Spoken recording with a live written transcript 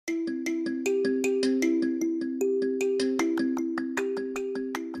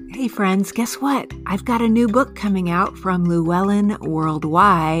Hey friends, guess what? I've got a new book coming out from Llewellyn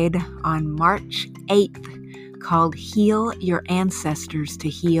Worldwide on March 8th called Heal Your Ancestors to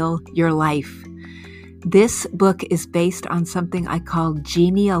Heal Your Life. This book is based on something I call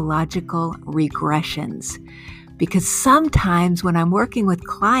genealogical regressions, because sometimes when I'm working with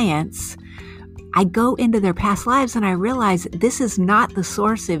clients, I go into their past lives and I realize this is not the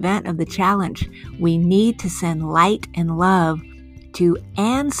source event of the challenge. We need to send light and love to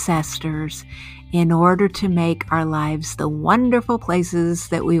ancestors in order to make our lives the wonderful places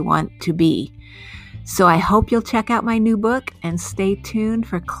that we want to be. So I hope you'll check out my new book and stay tuned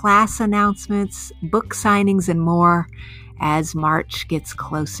for class announcements, book signings, and more as March gets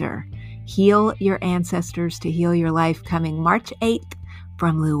closer. Heal Your Ancestors to Heal Your Life, coming March 8th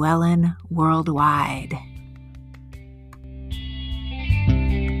from Llewellyn Worldwide.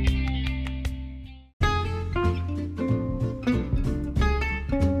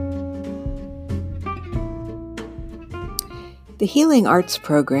 The Healing Arts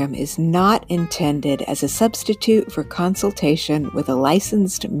program is not intended as a substitute for consultation with a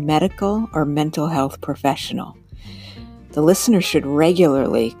licensed medical or mental health professional. The listener should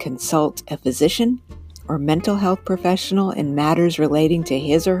regularly consult a physician or mental health professional in matters relating to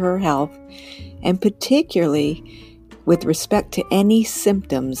his or her health, and particularly with respect to any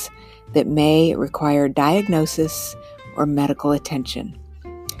symptoms that may require diagnosis or medical attention.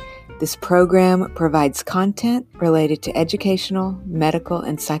 This program provides content related to educational, medical,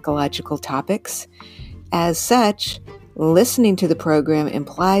 and psychological topics. As such, listening to the program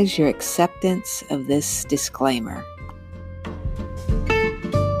implies your acceptance of this disclaimer.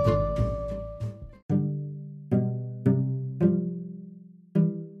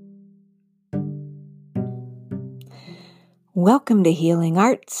 Welcome to Healing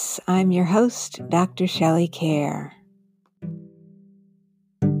Arts. I'm your host, Dr. Shelley Kerr.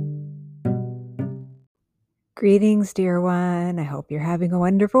 Greetings, dear one. I hope you're having a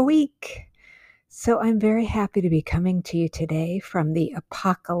wonderful week. So I'm very happy to be coming to you today from the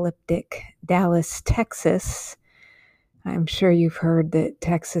apocalyptic Dallas, Texas. I'm sure you've heard that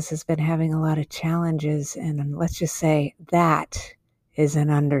Texas has been having a lot of challenges, and let's just say that is an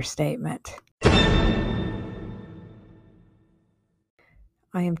understatement.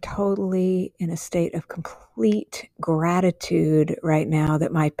 I am totally in a state of complete gratitude right now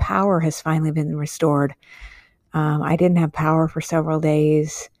that my power has finally been restored. I didn't have power for several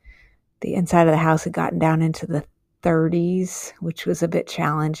days. The inside of the house had gotten down into the 30s, which was a bit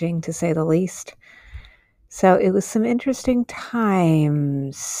challenging to say the least. So it was some interesting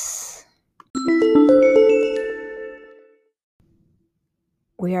times.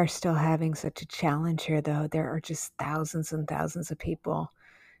 We are still having such a challenge here, though. There are just thousands and thousands of people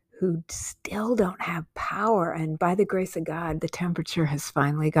who still don't have power. And by the grace of God, the temperature has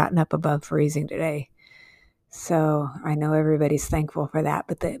finally gotten up above freezing today. So I know everybody's thankful for that.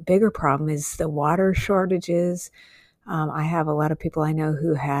 But the bigger problem is the water shortages. I have a lot of people I know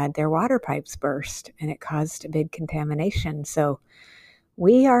who had their water pipes burst, and it caused a big contamination. So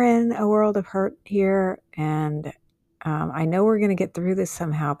we are in a world of hurt here, and I know we're going to get through this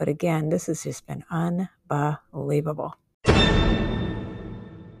somehow. But again, this has just been unbelievable.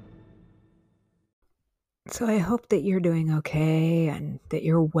 So I hope that you're doing okay, and that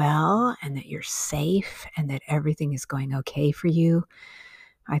you're well, and that you're safe, and that everything is going okay for you.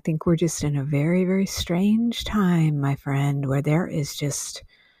 I think we're just in a very, very strange time, my friend, where there is just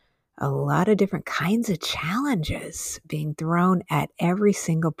a lot of different kinds of challenges being thrown at every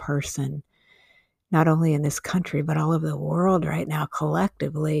single person, not only in this country, but all over the world right now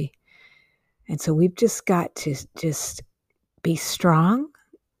collectively. And so we've just got to just be strong.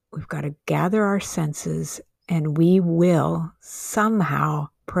 We've got to gather our senses, and we will somehow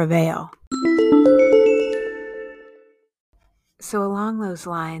prevail. So along those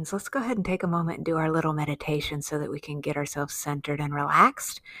lines, let's go ahead and take a moment and do our little meditation so that we can get ourselves centered and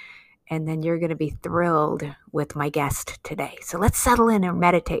relaxed. And then you're going to be thrilled with my guest today. So let's settle in and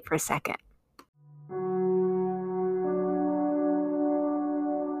meditate for a second.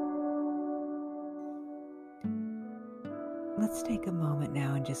 Let's take a moment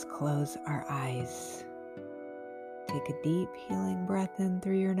now and just close our eyes. Take a deep healing breath in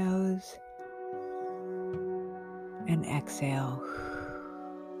through your nose and exhale.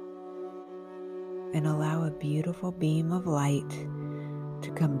 And allow a beautiful beam of light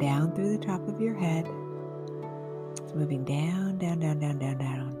to come down through the top of your head. It's moving down, down, down, down, down,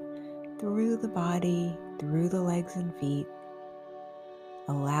 down, through the body, through the legs and feet.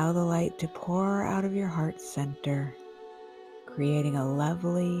 Allow the light to pour out of your heart center, creating a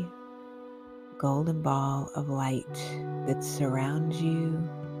lovely golden ball of light that surrounds you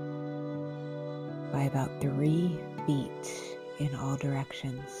by about 3 feet in all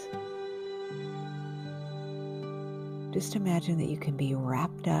directions. Just imagine that you can be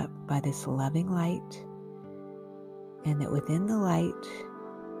wrapped up by this loving light, and that within the light,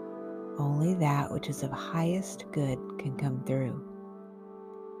 only that which is of highest good can come through.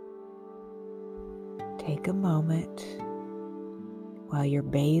 Take a moment while you're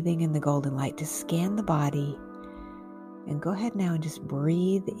bathing in the golden light to scan the body, and go ahead now and just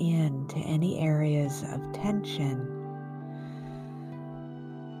breathe into any areas of tension.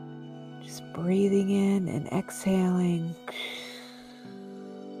 Just breathing in and exhaling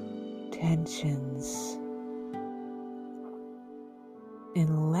tensions.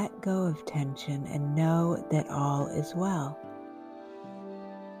 And let go of tension and know that all is well.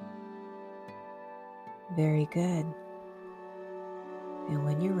 Very good. And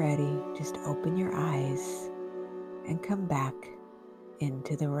when you're ready, just open your eyes and come back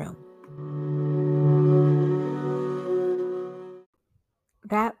into the room.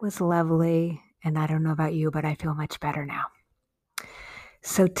 That was lovely. And I don't know about you, but I feel much better now.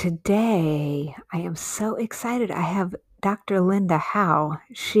 So today I am so excited. I have Dr. Linda Howe.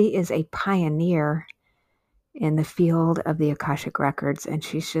 She is a pioneer in the field of the Akashic Records, and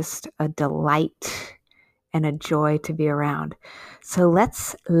she's just a delight and a joy to be around. So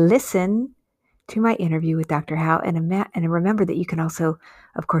let's listen to my interview with Dr. Howe, and remember that you can also,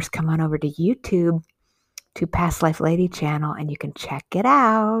 of course, come on over to YouTube to Past Life Lady channel, and you can check it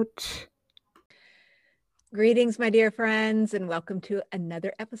out. Greetings, my dear friends, and welcome to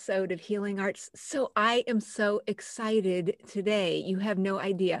another episode of Healing Arts. So I am so excited today. You have no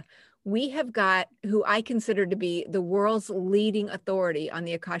idea. We have got who I consider to be the world's leading authority on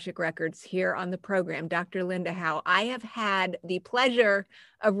the Akashic Records here on the program, Dr. Linda Howe. I have had the pleasure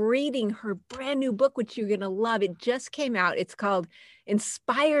of reading her brand new book, which you're going to love. It just came out. It's called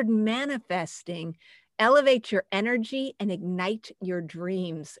Inspired Manifesting. Elevate your energy and ignite your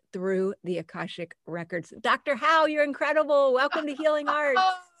dreams through the Akashic Records. Dr. Howe, you're incredible. Welcome to Healing Arts.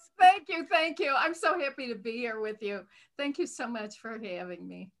 Oh, thank you. Thank you. I'm so happy to be here with you. Thank you so much for having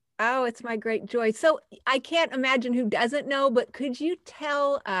me. Oh, it's my great joy. So I can't imagine who doesn't know, but could you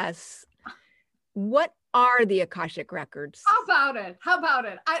tell us what are the Akashic Records? How about it? How about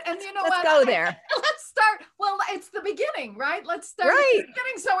it? And you know Let's what? go there. Let's start. Well, it's the beginning, right? Let's start at the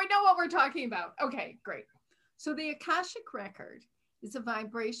beginning so we know what we're talking about. Okay, great. So the Akashic Record is a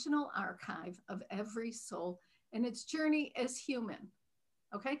vibrational archive of every soul and its journey as human.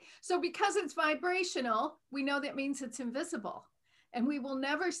 Okay, so because it's vibrational, we know that means it's invisible. And we will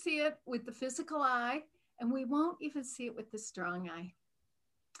never see it with the physical eye, and we won't even see it with the strong eye.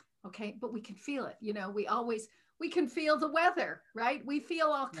 Okay, but we can feel it. You know, we can feel the weather, right? We feel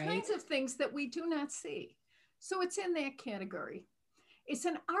all kinds of things that we do not see. So it's in that category. It's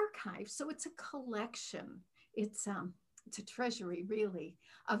an archive, so it's a collection. It's a treasury, really,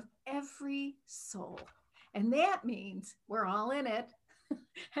 of every soul. And that means we're all in it.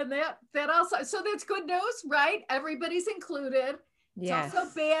 And that also, so that's good news, right? Everybody's included. Yes. It's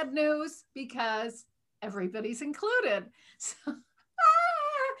also bad news because everybody's included.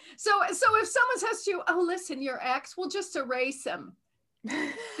 So if someone says to you, oh, listen, your ex, we'll just erase him.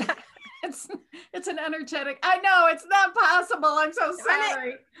 It's an energetic, I know it's not possible. I'm so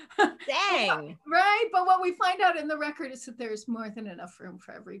sorry. Dang. Right. But what we find out in the record is that there's more than enough room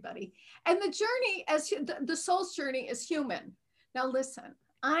for everybody. And the journey as the soul's journey is human. Now, listen,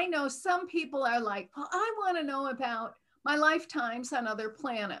 I know some people are like, well, I want to know about my lifetimes on other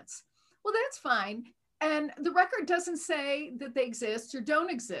planets. Well, that's fine. And the record doesn't say that they exist or don't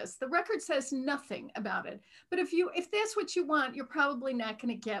exist. The record says nothing about it. But if that's what you want, you're probably not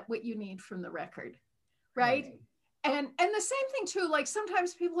going to get what you need from the record, right? And the same thing too, like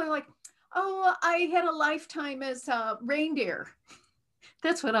sometimes people are like, oh, I had a lifetime as a reindeer.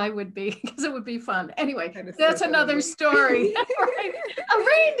 That's what I would be, because it would be fun. Anyway, that's another story. Right? A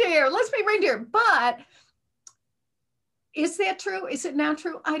reindeer, let's be reindeer. But is that true? Is it not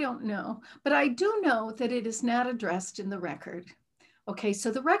true? I don't know. But I do know that it is not addressed in the record. Okay,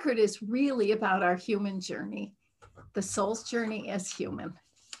 so the record is really about our human journey, the soul's journey as human.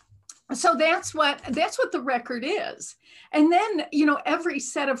 So that's what the record is. And then, you know, every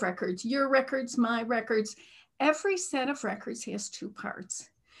set of records, your records, my records, every set of records has two parts.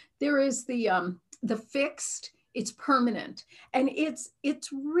 There is the fixed, it's permanent. And it's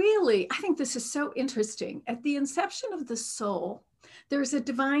really, I think this is so interesting. At the inception of the soul, there's a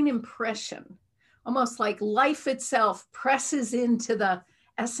divine impression, almost like life itself presses into the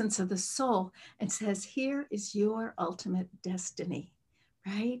essence of the soul and says, here is your ultimate destiny,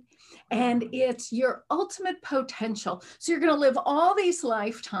 right? And it's your ultimate potential. So you're going to live all these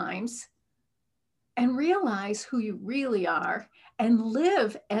lifetimes and realize who you really are and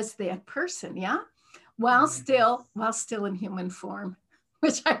live as that person, yeah? While still in human form,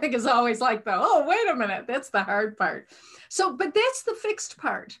 which I think is always like oh, wait a minute, that's the hard part. So, but that's the fixed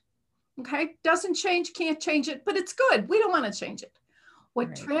part. Okay, doesn't change, can't change it, but it's good. We don't want to change it.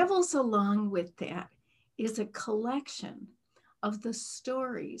 What travels along with that is a collection of the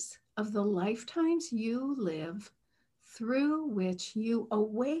stories of the lifetimes you live through which you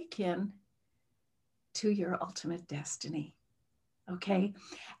awaken to your ultimate destiny. Okay,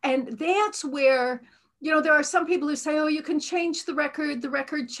 and that's where, there are some people who say, oh, you can change the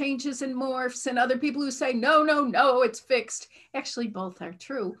record changes and morphs, and other people who say, no, no, no, it's fixed. Actually, both are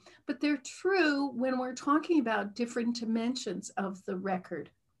true, but they're true when we're talking about different dimensions of the record,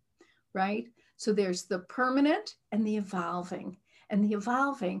 right? So there's the permanent and the evolving, and the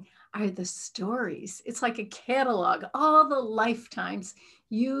evolving are the stories. It's like a catalog, all the lifetimes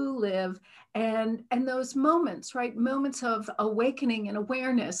you live, and those moments, right? Moments of awakening and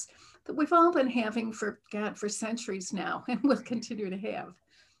awareness that we've all been having for centuries now, and will continue to have.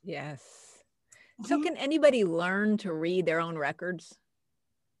 Yes. So can anybody learn to read their own records?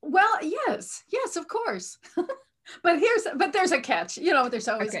 Well, yes, of course. But there's a catch. There's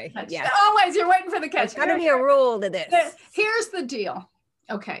always a catch. Yeah. Always, you're waiting for the catch. There's got to be a rule to this. Here's the deal.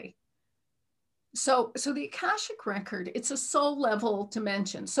 Okay. So the Akashic record, it's a soul level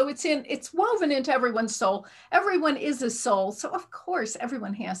dimension. So it's woven into everyone's soul. Everyone is a soul. So of course,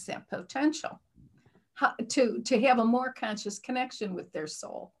 everyone has that potential to have a more conscious connection with their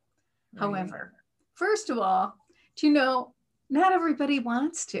soul. Right. However, first of all, not everybody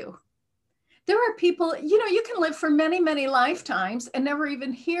wants to. There are people, you can live for many, many lifetimes and never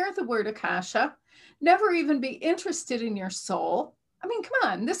even hear the word Akasha, never even be interested in your soul. I mean,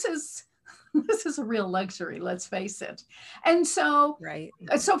 come on, this is a real luxury, let's face it. And so,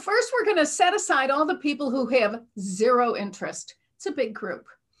 so first we're going to set aside all the people who have zero interest. It's a big group.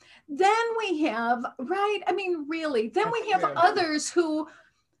 Then we have, then we have others who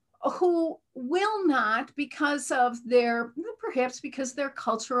will not, because of perhaps because their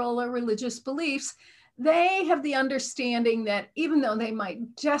cultural or religious beliefs, they have the understanding that even though they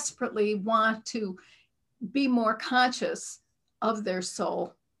might desperately want to be more conscious of their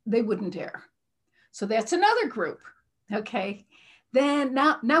soul, they wouldn't dare. So that's another group. Okay. Then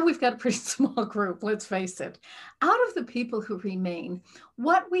now we've got a pretty small group, let's face it. Out of the people who remain,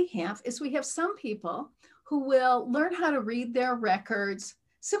 what we have is we have some people who will learn how to read their records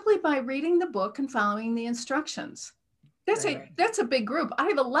simply by reading the book and following the instructions. That's a big group. I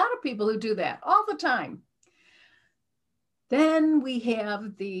have a lot of people who do that all the time. Then we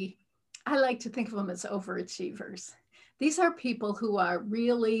have I like to think of them as overachievers. These are people who are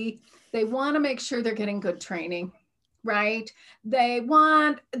they want to make sure they're getting good training, right? They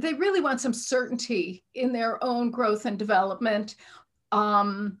really want some certainty in their own growth and development.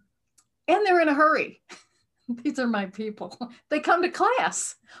 And they're in a hurry. These are my people. They come to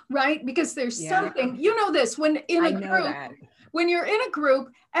class, right? Because there's something, this, when you're in a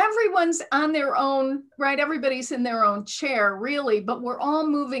group, everyone's on their own, right? Everybody's in their own chair, really, but we're all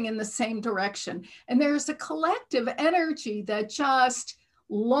moving in the same direction. And there's a collective energy that just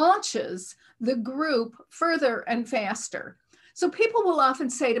launches the group further and faster. So people will often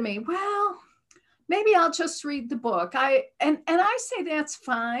say to me, well, maybe I'll just read the book. And I say that's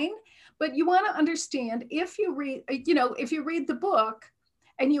fine. But you want to understand, if you read the book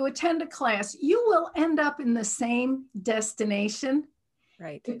and you attend a class, you will end up in the same destination.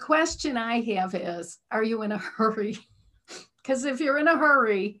 Right. The question I have is, are you in a hurry? Because if you're in a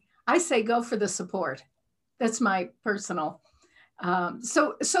hurry, I say go for the support. That's my personal.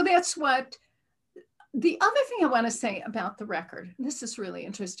 So that's what. The other thing I want to say about the record, and this is really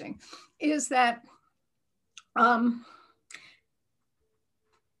interesting, is that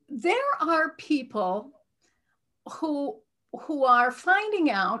there are people who are finding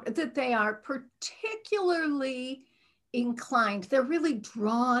out that they are particularly inclined. They're really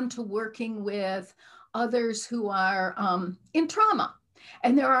drawn to working with others who are in trauma.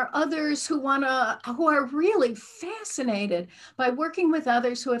 And there are others who are really fascinated by working with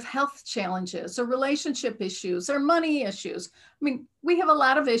others who have health challenges or relationship issues or money issues. I mean, we have a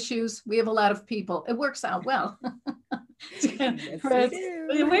lot of issues. We have a lot of people. It works out well. Yes,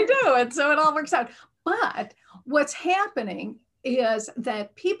 we do. And so it all works out. But what's happening is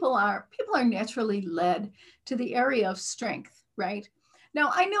that people are naturally led to the area of strength, right?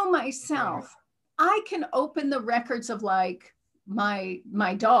 Now, I know myself, I can open the records of like my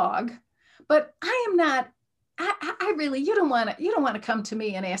dog, but I am not, I really, you don't want to come to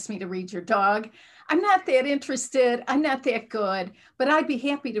me and ask me to read your dog. I'm not that interested. I'm not that good, but I'd be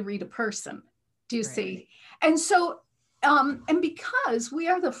happy to read a person Do you Right. see? And so, and because we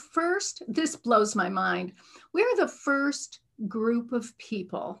are the first, this blows my mind, we are the first group of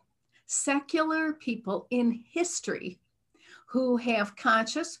people, secular people in history, who have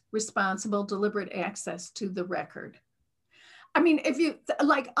conscious, responsible, deliberate access to the record. I mean, if you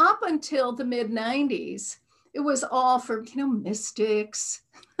like, up until the mid 90s, it was all for, mystics,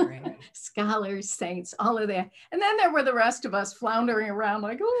 Right. scholars, saints, all of that. And then there were the rest of us floundering around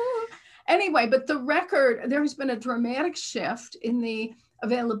like, oh. Anyway, but the record, there has been a dramatic shift in the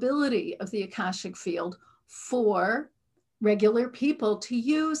availability of the Akashic field for regular people to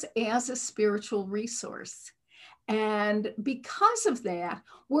use as a spiritual resource. And because of that,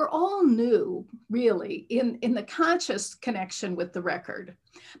 we're all new, really, in the conscious connection with the record.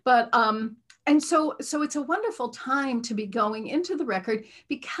 But and so it's a wonderful time to be going into the record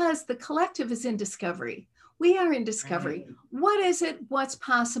because the collective is in discovery. We are in discovery. Right. What is it? What's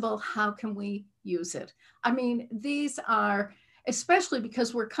possible? How can we use it? I mean, these are, especially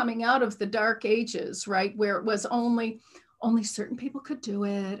because we're coming out of the dark ages, right? Where it was only certain people could do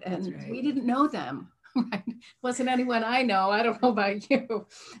it, and right. We didn't know them. Right? Wasn't anyone I know. I don't know about you,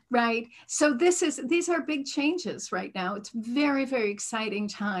 right? So these are big changes right now. It's very, very exciting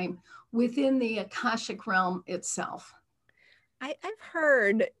time within the Akashic realm itself. I've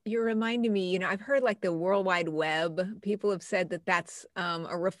heard, you're reminding me, I've heard like the World Wide Web, people have said that that's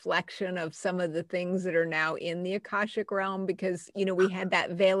a reflection of some of the things that are now in the Akashic realm, because, we had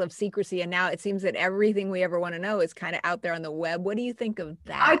that veil of secrecy, and now it seems that everything we ever want to know is kind of out there on the web. What do you think of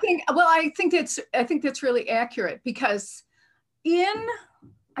that? I think that's really accurate, because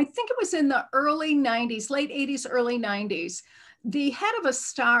I think it was in the early 90s, late 80s, early 90s, the head of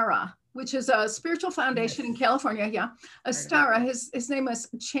Astara, which is a spiritual foundation in California. Yeah. Astara, his name was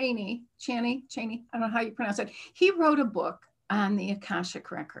Chaney. I don't know how you pronounce it. He wrote a book on the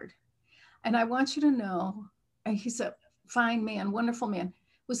Akashic record. And I want you to know, he's a fine man, wonderful man.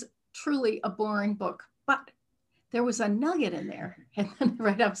 It was truly a boring book, but there was a nugget in there. And then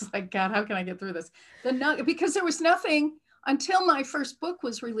I was like, God, how can I get through this? The nugget, because there was nothing until my first book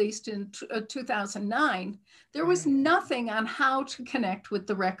was released in 2009, there was nothing on how to connect with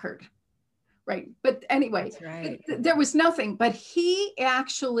the record. Right. But anyway, there was nothing, but he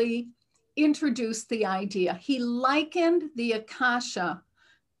actually introduced the idea. He likened the Akasha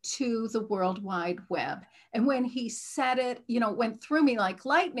to the World Wide Web. And when he said it, it went through me like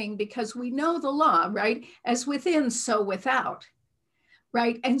lightning, because we know the law, right? As within, so without.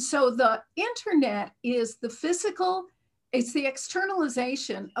 Right. And so the internet is the physical, it's the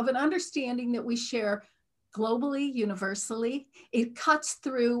externalization of an understanding that we share globally, universally. It cuts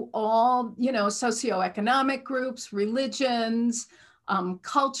through all, socioeconomic groups, religions,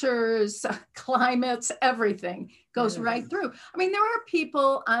 cultures, climates, everything goes right through. I mean, there are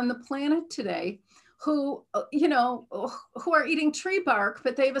people on the planet today who, who are eating tree bark,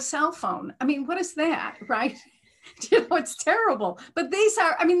 but they have a cell phone. I mean, what is that, right? It's terrible. But these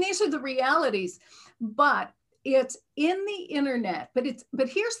are the realities. But it's in the internet. But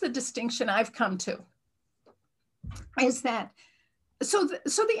here's the distinction I've come to. Is that so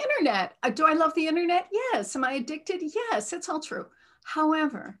the internet, do I love the internet? Yes. Am I addicted? Yes, it's all true.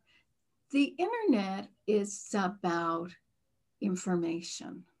 However, the internet is about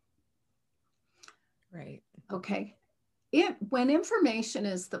information. Right. Okay. When information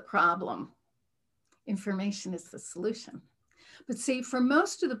is the problem, information is the solution. But see, for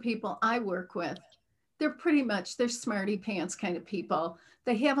most of the people I work with, they're smarty pants kind of people.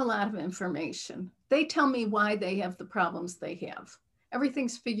 They have a lot of information. They tell me why they have the problems they have.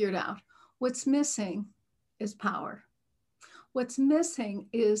 Everything's figured out. What's missing is power. What's missing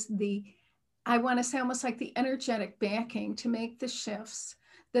is I want to say almost like the energetic backing to make the shifts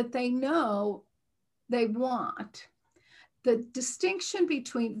that they know they want. The distinction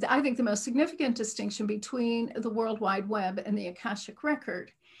between, I think the most significant distinction between the World Wide Web and the Akashic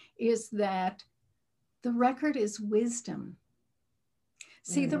record is that the record is wisdom.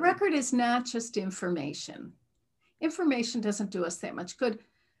 See, the record is not just information. Information doesn't do us that much good,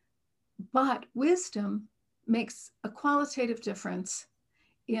 but wisdom makes a qualitative difference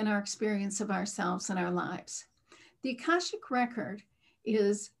in our experience of ourselves and our lives. The Akashic record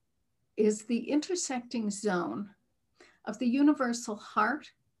is the intersecting zone of the universal heart,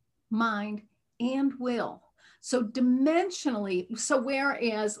 mind, and will. So dimensionally,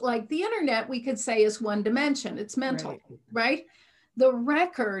 whereas like the internet, we could say is one dimension, it's mental, right? The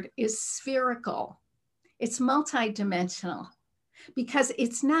record is spherical. It's multidimensional, because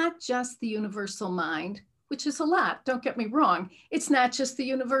it's not just the universal mind, which is a lot, don't get me wrong. It's not just the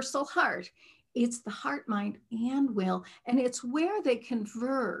universal heart. It's the heart, mind, and will, and it's where they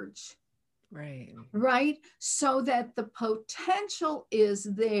converge Right. Right? So that the potential is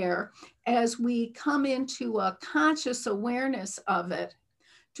there as we come into a conscious awareness of it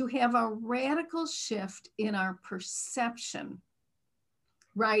to have a radical shift in our perception,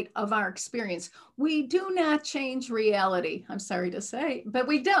 right, of our experience. We do not change reality, I'm sorry to say, but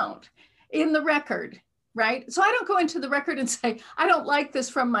we don't in the record, right? So I don't go into the record and say, I don't like this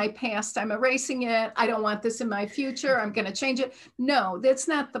from my past. I'm erasing it. I don't want this in my future. I'm going to change it. No, that's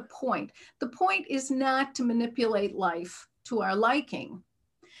not the point. The point is not to manipulate life to our liking.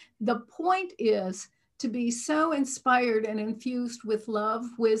 The point is to be so inspired and infused with love,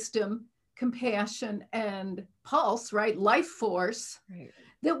 wisdom, compassion, and pulse, right? Life force, right,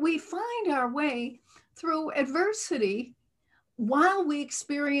 that we find our way through adversity while we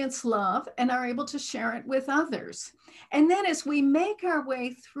experience love and are able to share it with others. And then as we make our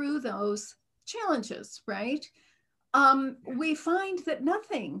way through those challenges, right, we find that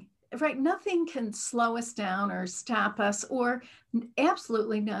nothing can slow us down or stop us, or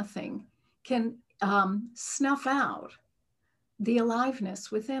absolutely nothing can snuff out the aliveness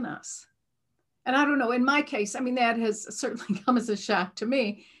within us. And I don't know, in my case, I mean, that has certainly come as a shock to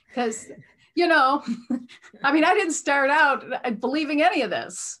me because, you know, I mean, I didn't start out believing any of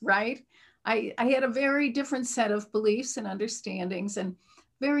this, right? I had a very different set of beliefs and understandings, and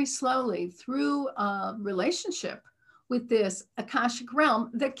very slowly through a relationship with this Akashic realm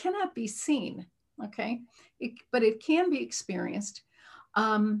that cannot be seen, okay? But it can be experienced.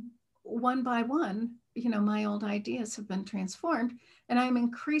 One by one, you know, my old ideas have been transformed, and I'm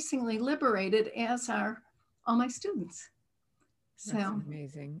increasingly liberated, as are all my students. So that's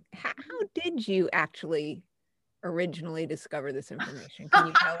amazing. How did you actually originally discover this information? Can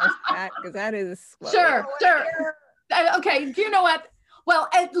you tell us that? Because that is sure. Okay, do you know what? Well,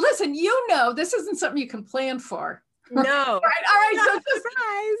 listen, you know, this isn't something you can plan for. No. All right. So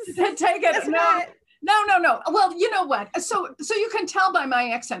just take it. No. Well, you know what? So you can tell by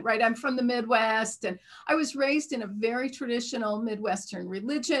my accent, right? I'm from the Midwest, and I was raised in a very traditional Midwestern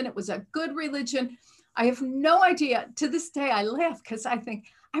religion. It was a good religion. I have no idea. To this day, I laugh because I think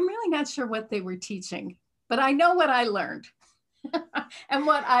I'm really not sure what they were teaching, but I know what I learned. And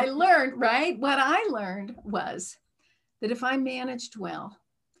what I learned, right? What I learned was that if I managed well,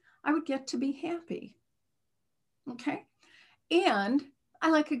 I would get to be happy. Okay. And I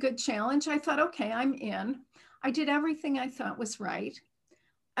like a good challenge. I thought, okay, I'm in. I did everything I thought was right.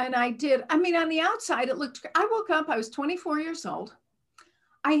 And I did. I mean, on the outside, it looked, I woke up, I was 24 years old.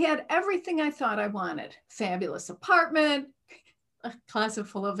 I had everything I thought I wanted. Fabulous apartment, a closet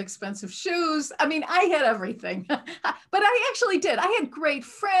full of expensive shoes. I mean, I had everything, but I actually did. I had great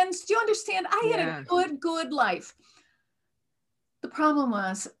friends. Do you understand? I had a good life. The problem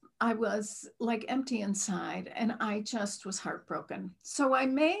was I was like empty inside, and I just was heartbroken. So I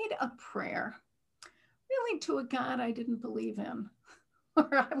made a prayer, really to a God I didn't believe in.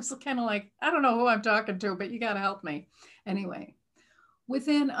 Or I was kind of like, I don't know who I'm talking to, but you got to help me. Anyway,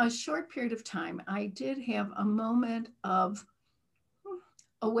 within a short period of time, I did have a moment of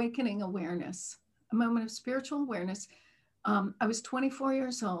awakening awareness, a moment of spiritual awareness. I was 24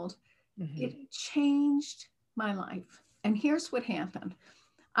 years old. Mm-hmm. It changed my life. And here's what happened.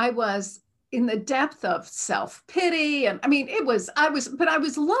 I was in the depth of self-pity. And I mean, I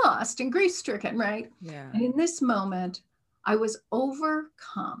was lost and grief-stricken, right? Yeah. And in this moment, I was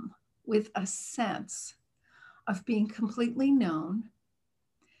overcome with a sense of being completely known,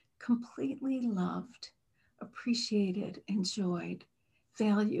 completely loved, appreciated, enjoyed,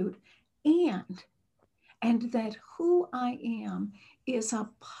 valued, and that who I am is a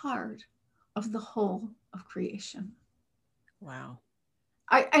part of the whole of creation. Wow.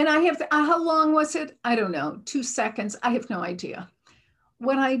 How long was it? I don't know, 2 seconds. I have no idea.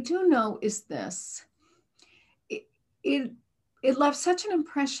 What I do know is this. It left such an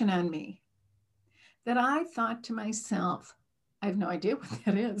impression on me that I thought to myself, I have no idea what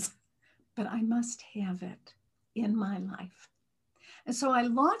that is, but I must have it in my life. And so I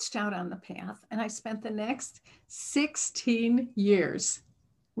launched out on the path, and I spent the next 16 years,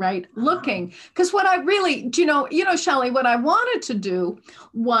 right, looking. Because what I really, you know, Shelley, what I wanted to do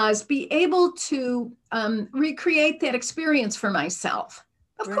was be able to recreate that experience for myself.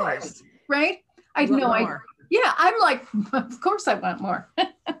 Of course, right? I know I'm like, of course I want more.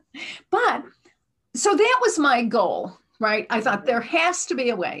 But so that was my goal. Right. I thought there has to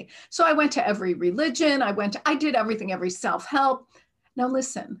be a way. So I went to every religion. I did everything, every self-help. Now,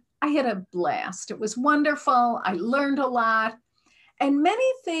 listen, I had a blast. It was wonderful. I learned a lot. And many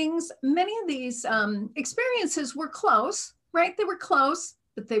of these experiences were close, right? They were close,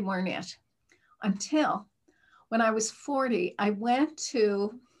 but they weren't it. Until when I was 40, I went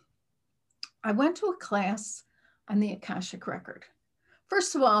to I went to a class on the Akashic record.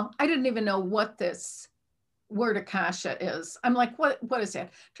 First of all, I didn't even know what this word Akasha is. I'm like, what is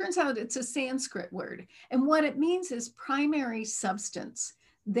that? Turns out it's a Sanskrit word. And what it means is primary substance,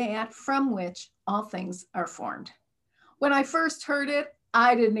 that from which all things are formed. When I first heard it,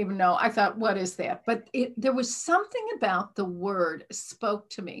 I didn't even know. I thought, what is that? But there was something about the word spoke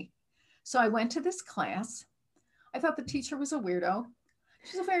to me. So I went to this class. I thought the teacher was a weirdo.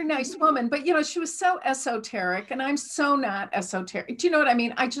 She's a very nice woman, but she was so esoteric, and I'm so not esoteric. Do you know what I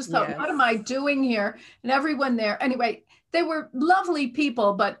mean? I just thought, what am I doing here? And everyone there, anyway, they were lovely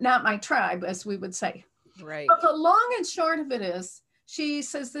people, but not my tribe, as we would say. Right. But the long and short of it is, she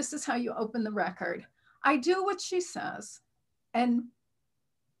says, this is how you open the record. I do what she says, and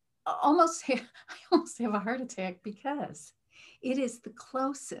I almost have a heart attack, because it is the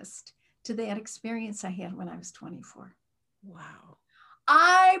closest to that experience I had when I was 24. Wow.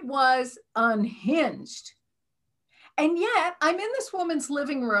 I was unhinged. And yet I'm in this woman's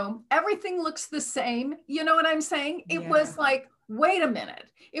living room. Everything looks the same. You know what I'm saying? It was like, wait a minute.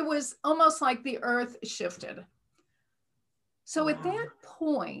 It was almost like the earth shifted. So at that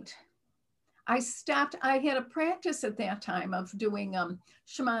point, I stopped. I had a practice at that time of doing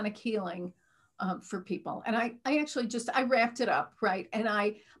shamanic healing for people. And I actually I wrapped it up, right? And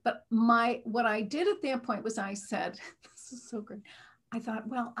what I did at that point was I said, this is so great. I thought,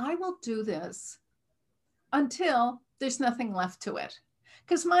 well, I will do this until there's nothing left to it.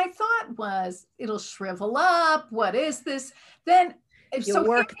 Because my thought was, it'll shrivel up. What is this? Then you'll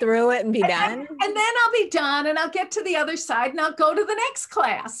work through it and be done. And then I'll be done, and I'll get to the other side, and I'll go to the next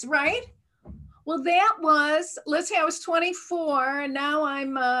class, right? Well, that was, let's say I was 24 and now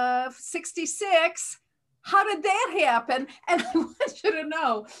I'm 66. How did that happen? And I want you to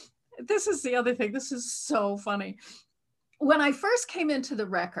know, this is the other thing. This is so funny. When I first came into the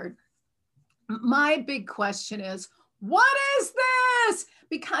record, my big question is, what is this?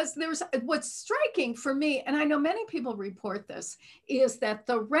 Because what's striking for me, and I know many people report this, is that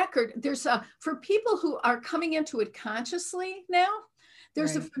the record, for people who are coming into it consciously now,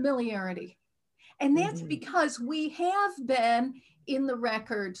 there's a familiarity. And that's because we have been in the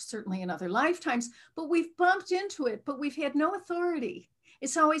record, certainly in other lifetimes, but we've bumped into it, but we've had no authority.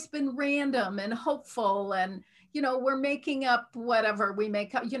 It's always been random and hopeful, and we're making up whatever we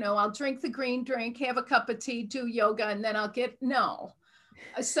make up. I'll drink the green drink, have a cup of tea, do yoga, and then I'll no.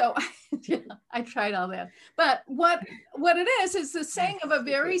 So I tried all that. But what it is the saying of a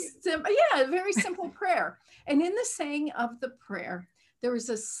very simple prayer. And in the saying of the prayer, there is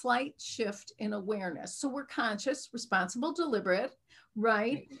a slight shift in awareness. So we're conscious, responsible, deliberate,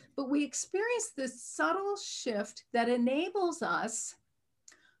 right? But we experience this subtle shift that enables us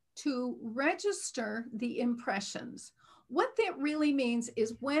to register the impressions. What that really means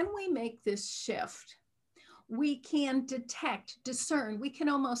is, when we make this shift, we can detect, discern, we can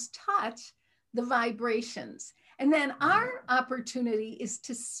almost touch the vibrations. And then our opportunity is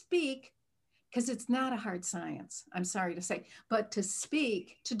to speak, because it's not a hard science, I'm sorry to say, but to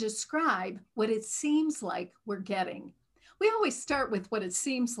speak, to describe what it seems like we're getting. We always start with what it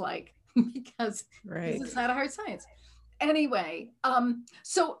seems like, because it's not a hard science. Anyway,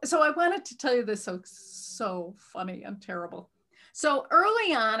 so I wanted to tell you this, so funny and terrible. So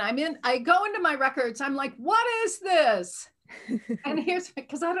early on, I go into my records, I'm like, what is this? And here's,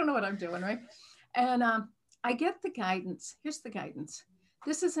 because I don't know what I'm doing, right? And I get the guidance. Here's the guidance.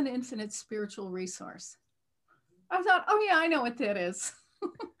 This is an infinite spiritual resource. I thought, oh yeah, I know what that is.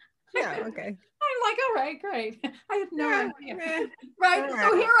 Yeah, okay. I'm like, all right, great. I had no idea. Right.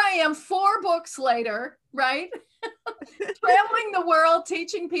 So here I am 4 books later, right? Traveling the world,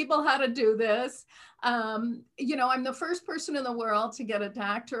 teaching people how to do this. I'm the first person in the world to get a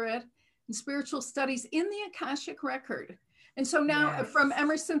doctorate in spiritual studies in the Akashic record. And so now from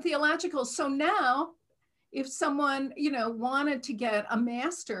Emerson Theological. So now if someone, wanted to get a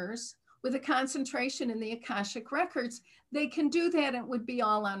master's with a concentration in the Akashic records, they can do that. It would be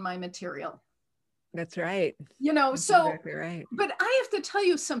all on my material. That's right. That's exactly right. But I have to tell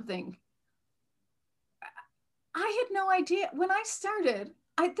you something. I had no idea when I started.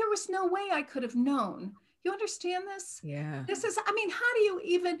 There was no way I could have known. You understand this? Yeah. This is, how do you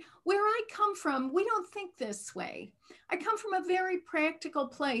even, where I come from, we don't think this way. I come from a very practical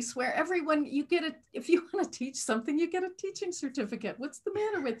place where everyone, if you want to teach something, you get a teaching certificate. What's the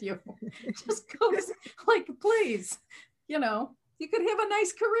matter with you? Just go, please, you could have a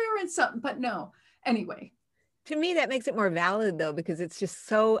nice career in something, but no. Anyway. To me, that makes it more valid, though, because it's just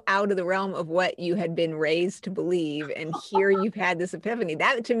so out of the realm of what you had been raised to believe. And here you've had this epiphany.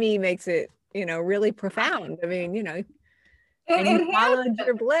 That, to me, makes it, really profound. And And you followed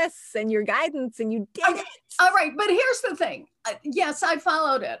your bliss and your guidance and you did it. All right. But here's the thing. Yes, I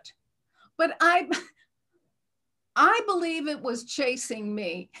followed it. But I believe it was chasing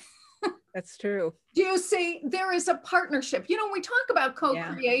me. That's true. Do you see? There is a partnership. You know, when we talk about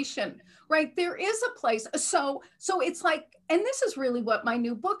co-creation, right? There is a place. So it's like, and this is really what my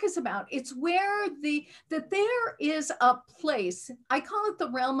new book is about. It's where that there is a place, I call it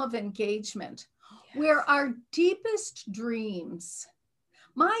the realm of engagement, where our deepest dreams,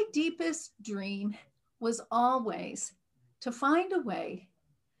 my deepest dream was always to find a way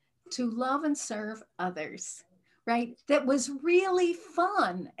to love and serve others. Right? That was really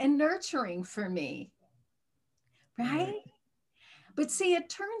fun and nurturing for me. Right? But see, it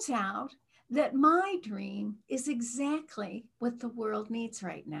turns out that my dream is exactly what the world needs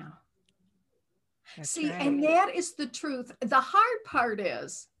right now. That's right. And that is the truth. The hard part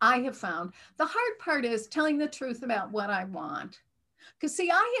is, I have found, the hard part is telling the truth about what I want. Because see,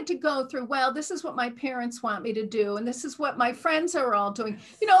 I had to go through, well, this is what my parents want me to do. And this is what my friends are all doing.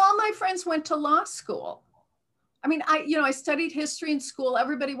 You know, all my friends went to law school. I mean, I studied history in school.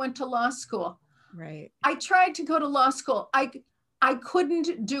 Everybody went to law school. Right. I tried to go to law school. I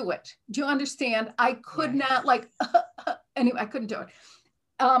couldn't do it. Do you understand? I could not anyway, I couldn't do it.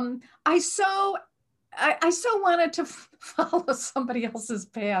 I so wanted to follow somebody else's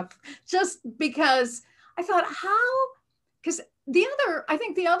path just because I thought because I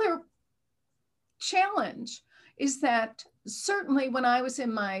think the other challenge is that certainly when I was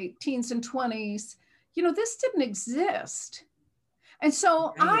in my teens and 20s, you know, this didn't exist. And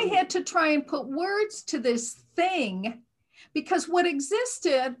so I had to try and put words to this thing because what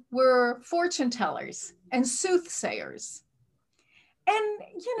existed were fortune tellers and soothsayers. And,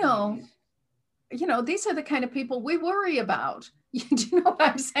 you know, these are the kind of people we worry about. Do you know what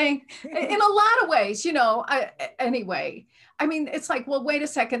I'm saying? In a lot of ways, you know, anyway, I mean, it's like, well, wait a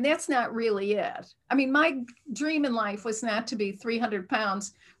second, that's not really it. I mean, my dream in life was not to be 300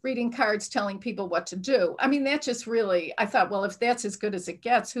 pounds reading cards, telling people what to do. I mean, that just really, I thought, well, if that's as good as it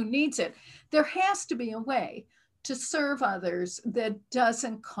gets, who needs it? There has to be a way to serve others that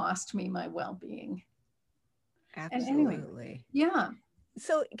doesn't cost me my well-being. Absolutely. Anyway, yeah.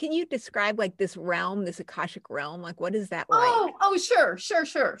 So can you describe like this realm, this Akashic realm? Like, what is that like? Oh, sure.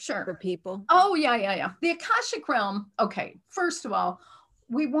 For people? Oh, yeah. The Akashic realm. Okay. First of all,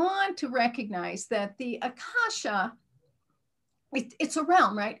 we want to recognize that the Akasha, it's a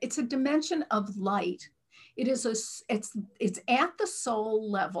realm, right? It's a dimension of light. It's at the soul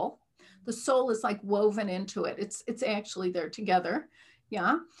level. The soul is like woven into it. It's actually there together.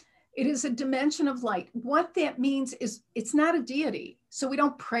 Yeah. It is a dimension of light. What that means is it's not a deity. So we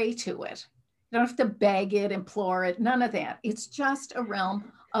don't pray to it. You don't have to beg it, implore it, none of that. It's just a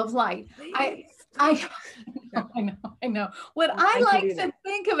realm of light. I know. What I like to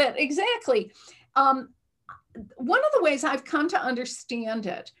think of it, exactly. One of the ways I've come to understand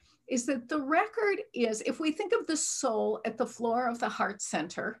it is that the record is, if we think of the soul at the floor of the heart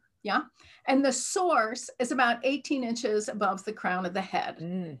center, yeah, and the source is about 18 inches above the crown of the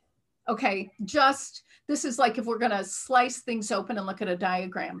head. Okay, this is like if we're going to slice things open and look at a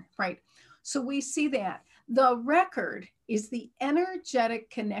diagram, right? So we see that the record is the energetic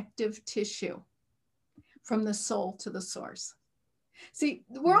connective tissue from the soul to the source. See,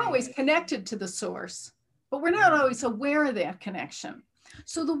 we're always connected to the source, but we're not always aware of that connection.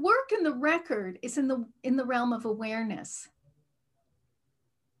 So the work in the record is in the realm of awareness.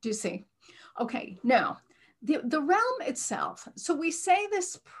 Do you see? Okay, now the realm itself. So we say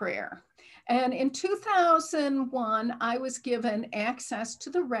this prayer. And in 2001, I was given access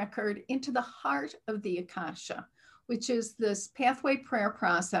to the record into the heart of the Akasha, which is this pathway prayer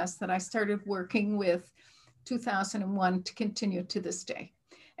process that I started working with 2001 to continue to this day.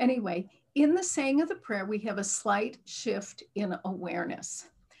 Anyway, in the saying of the prayer, we have a slight shift in awareness.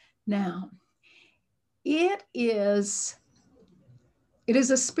 Now, it is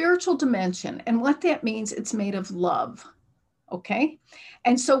a spiritual dimension. And what that means, it's made of love. Okay.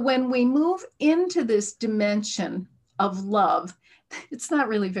 And so when we move into this dimension of love, it's not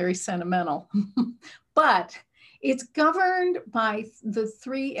really very sentimental, but it's governed by the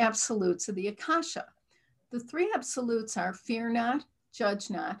three absolutes of the Akasha. The three absolutes are fear not, judge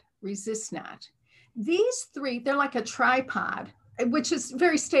not, resist not. These three, they're like a tripod, which is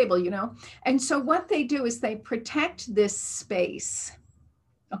very stable, you know. And so what they do is they protect this space,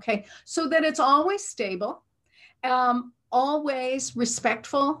 okay, so that it's always stable, always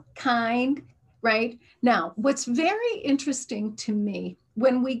respectful, kind, right? Now, what's very interesting to me,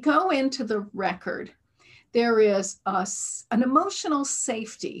 when we go into the record, there is an emotional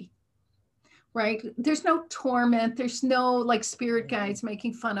safety right? There's no torment. There's no like spirit guides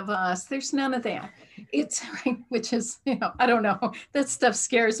making fun of us. There's none of that. It's right, which is, I don't know. That stuff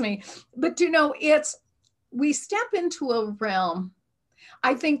scares me. But we step into a realm.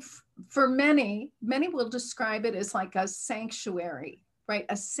 I think for many will describe it as like a sanctuary, right?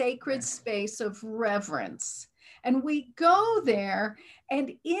 A sacred space of reverence. And we go there,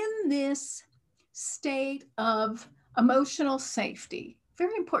 and in this state of emotional safety,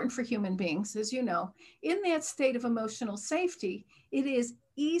 very important for human beings, as you know, in that state of emotional safety, it is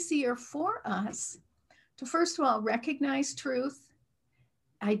easier for us to, first of all, recognize truth,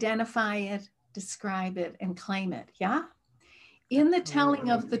 identify it, describe it, and claim it. Yeah. In the telling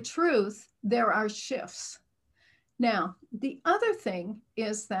of the truth, there are shifts. Now, the other thing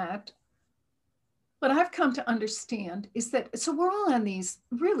is that what I've come to understand is that, so we're all on these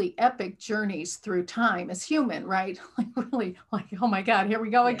really epic journeys through time as human, right? Like really like, oh my God, here we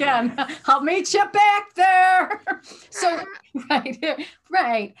go again. I'll meet you back there. So,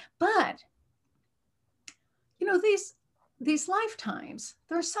 right. But, these lifetimes,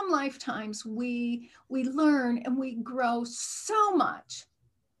 there are some lifetimes we learn and we grow so much.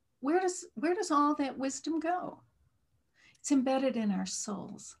 Where does all that wisdom go? It's embedded in our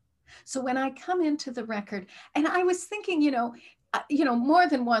souls. So when I come into the record, and I was thinking, more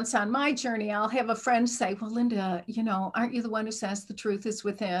than once on my journey, I'll have a friend say, well, Linda, aren't you the one who says the truth is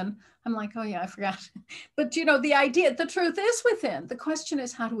within? I'm like, oh yeah, I forgot. But the idea, the truth is within. The question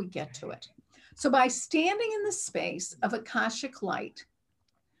is, how do we get to it? So by standing in the space of Akashic light,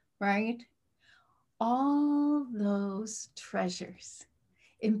 right? All those treasures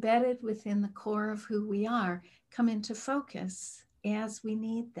embedded within the core of who we are come into focus as we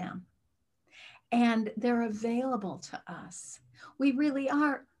need them. And they're available to us. We really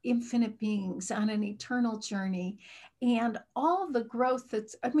are infinite beings on an eternal journey. And all the growth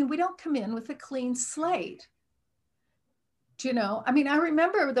we don't come in with a clean slate. I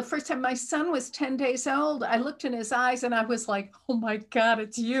remember the first time my son was 10 days old, I looked in his eyes and I was like, oh my God,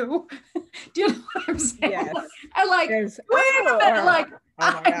 it's you. Do you know what I'm saying? Yes. I like, wait a minute, like,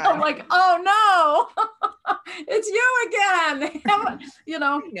 I'm like, oh no, it's you again. I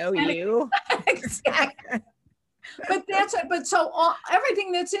know you. Exactly. But that's it. But so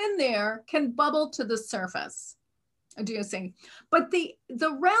everything that's in there can bubble to the surface. Do you see? But the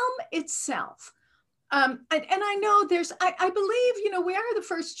realm itself, and I know I believe, we are the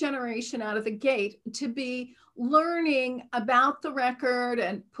first generation out of the gate to be learning about the record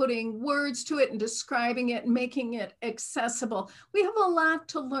and putting words to it and describing it and making it accessible. We have a lot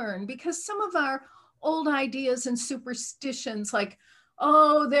to learn because some of our old ideas and superstitions, like,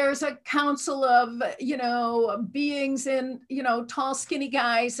 oh, there's a council of, beings in, tall, skinny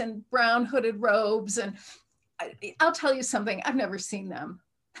guys and brown hooded robes. And I'll tell you something, I've never seen them.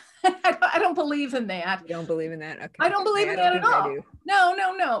 I don't believe in that. You don't believe in that? Okay. I don't believe in that at all.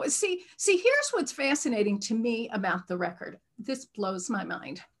 No. See, here's what's fascinating to me about the record. This blows my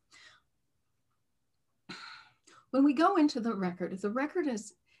mind. When we go into the record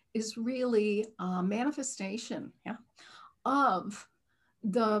is really a manifestation, of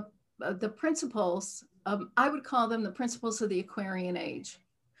the principles of, I would call them the principles of the Aquarian age.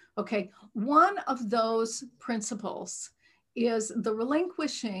 Okay, one of those principles is the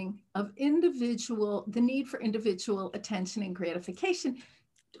relinquishing of the need for individual attention and gratification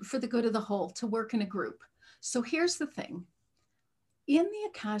for the good of the whole, to work in a group. So here's the thing. In the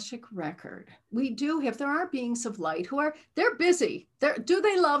Akashic record, there are beings of light they're busy. Do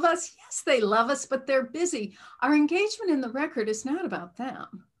they love us? Yes, they love us, but they're busy. Our engagement in the record is not about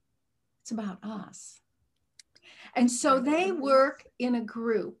them. It's about us. And so they work in a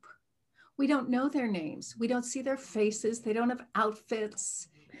group. We don't know their names. We don't see their faces. They don't have outfits,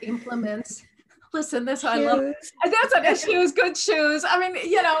 implements. Listen, that's what I love. That's what shoes, good shoes. I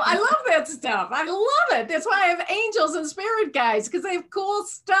love that stuff. I love it. That's why I have angels and spirit guides, because they have cool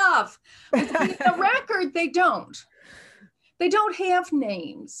stuff. But the record, they don't. They don't have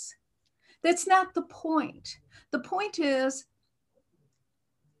names. That's not the point. The point is,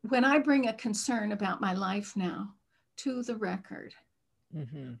 when I bring a concern about my life now to the record,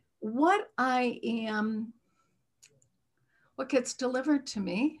 what gets delivered to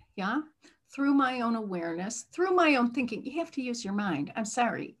me, through my own awareness, through my own thinking. You have to use your mind. I'm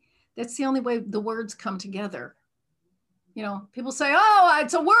sorry. That's the only way the words come together. People say, oh,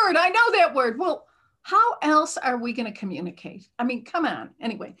 it's a word. I know that word. Well, how else are we going to communicate? Come on.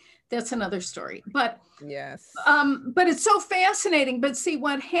 Anyway, that's another story. But yes. But it's so fascinating. But see,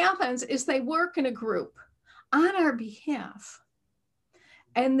 what happens is they work in a group on our behalf.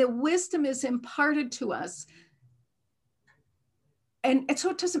 And the wisdom is imparted to us. and so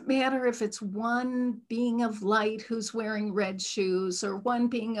it doesn't matter if it's one being of light who's wearing red shoes or one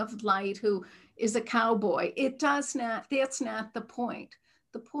being of light who is a cowboy. It does not, that's not the point.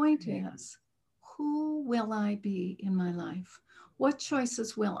 The point is, who will I be in my life? What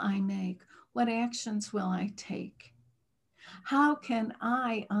choices will I make? What actions will I take? How can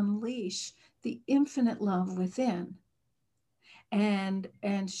I unleash the infinite love within and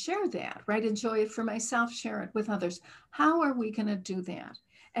share that, right? Enjoy it for myself, share it with others. How are we going to do that?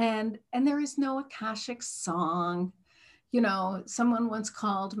 And there is no Akashic song. You know, someone once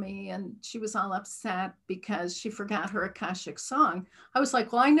called me and she was all upset because she forgot her Akashic song. I was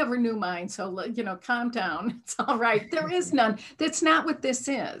like, well, I never knew mine. So, you know, calm down. It's all right. There is none. That's not what this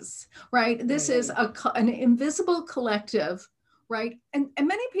is, right? This is an invisible collective, right? And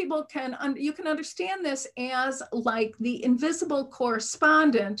many people you can understand this as like the invisible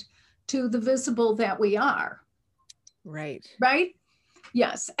correspondent to the visible that we are. Right. Right?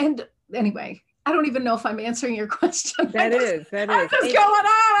 Yes. And anyway, I don't even know if I'm answering your question. That is. I'm just going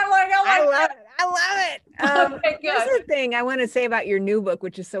on. I'm like, oh my God. I love it. Okay, here's the thing I want to say about your new book,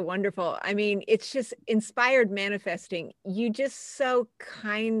 which is so wonderful. I mean, it's just inspired manifesting. You just so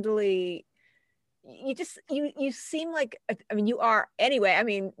kindly, you seem like, I mean, you are anyway, I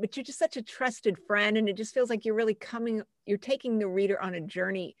mean, but you're just such a trusted friend. And it just feels like you're really you're taking the reader on a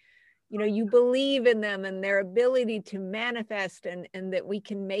journey. You know, you believe in them and their ability to manifest and that we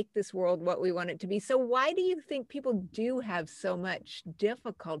can make this world what we want it to be. So why do you think people do have so much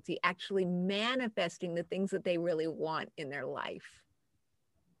difficulty actually manifesting the things that they really want in their life?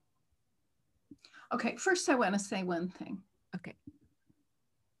 Okay, first I want to say one thing. Okay.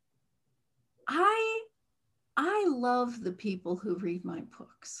 I love the people who read my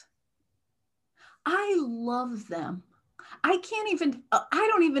books. I love them. I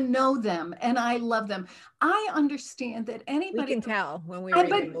don't even know them, and I love them. I understand that anybody— We can tell when we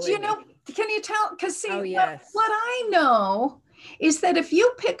read them. But you know, can you tell? Because see, oh, yes. what I know is that if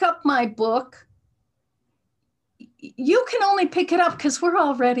you pick up my book, you can only pick it up because we're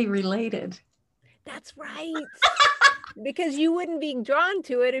already related. That's right. Because you wouldn't be drawn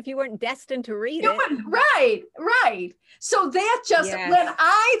to it if you weren't destined to read it. Right. So that just, when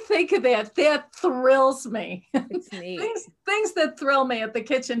I think of that thrills me. It's neat. things that thrill me at the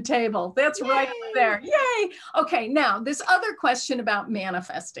kitchen table. That's right up there. Yay. Okay, now this other question about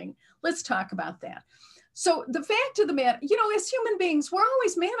manifesting. Let's talk about that. So the fact of the matter, you know, as human beings, we're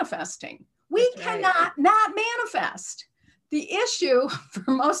always manifesting. We cannot not manifest. The issue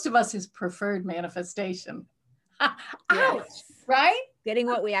for most of us is preferred manifestation. Ouch, right? Getting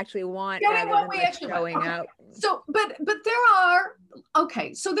what we actually want. Getting what we actually showing want. up. So, but there are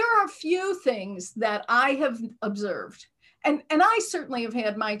a few things that I have observed, and I certainly have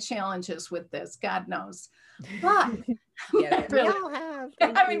had my challenges with this, God knows. But yeah, really, we all have.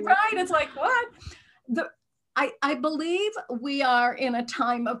 I mean, right? It's like what? I believe we are in a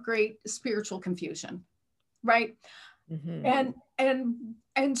time of great spiritual confusion, right? Mm-hmm.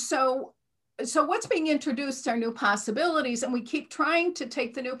 And so what's being introduced are new possibilities, and we keep trying to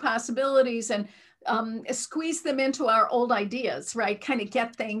take the new possibilities and squeeze them into our old ideas, right? Kind of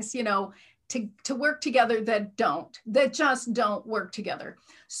get things, you know, to work together that just don't work together.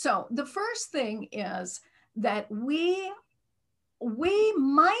 So the first thing is that we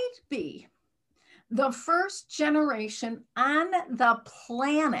might be the first generation on the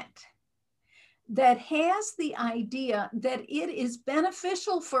planet that has the idea that it is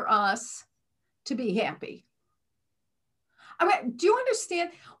beneficial for us to be happy. I mean, do you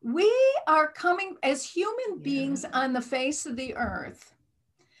understand? We are coming as human beings on the face of the earth.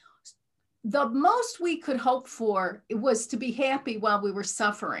 The most we could hope for was to be happy while we were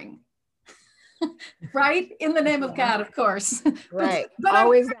suffering. Right? In the name of God, of course. Right. But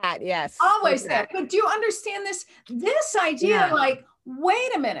always that, yes. Always that. But do you understand this idea, like,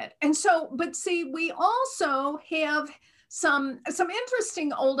 wait a minute. And so, but see, we also have some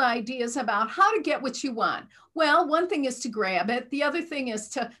interesting old ideas about how to get what you want. Well, one thing is to grab it. The other thing is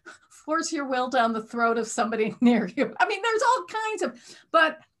to force your will down the throat of somebody near you. I mean, there's all kinds of,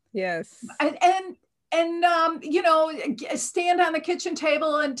 but yes. And you know, stand on the kitchen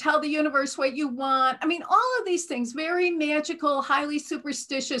table and tell the universe what you want. I mean, all of these things, very magical, highly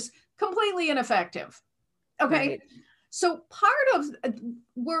superstitious, completely ineffective. Okay. Right. So part of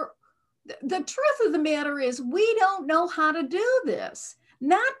the truth of the matter is we don't know how to do this,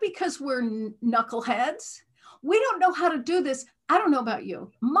 not because we're knuckleheads. We don't know how to do this. I don't know about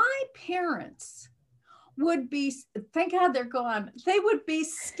you. My parents would be, thank God they're gone, they would be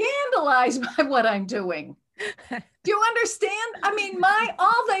scandalized by what I'm doing. Do you understand? I mean,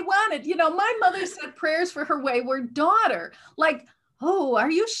 all they wanted, you know, my mother said prayers for her wayward daughter. Like, oh, are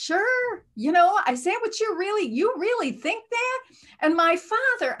you sure? You know, is that what you really think that? And my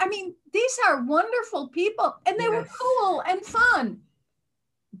father, I mean, these are wonderful people, and they were cool and fun.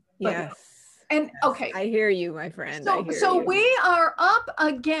 But, Yes. and okay. I hear you, my friend. So we are up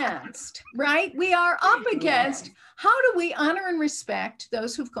against, right? We are up against, how do we honor and respect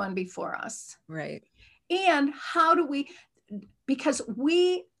those who've gone before us? Right. And how do we, because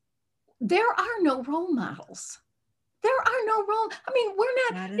there are no role models. There are no role. I mean,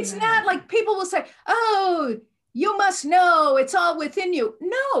 it's not like people will say, oh, you must know, it's all within you.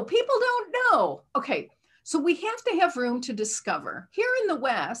 No, people don't know. Okay, so we have to have room to discover. Here in the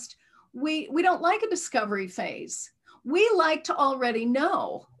West, we don't like a discovery phase. We like to already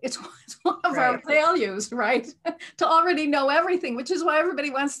know. It's one of our values, right? To already know everything, which is why everybody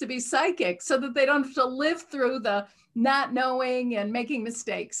wants to be psychic, so that they don't have to live through the not knowing and making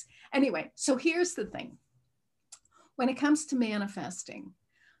mistakes. Anyway, so here's the thing. When it comes to manifesting,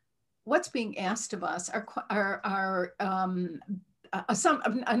 what's being asked of us are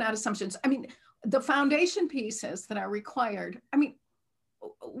not assumptions. I mean, the foundation pieces that are required. I mean,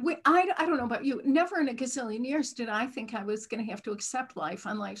 I don't know about you. Never in a gazillion years did I think I was going to have to accept life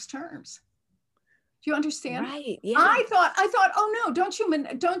on life's terms. Do you understand? Right. Yeah. I thought, oh no,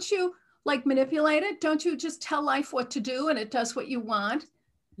 don't you like manipulate it? Don't you just tell life what to do and it does what you want?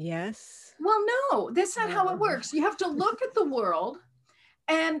 Yes. Well, no, that's not how it works. You have to look at the world,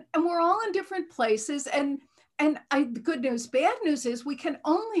 and we're all in different places. And the good news, bad news is we can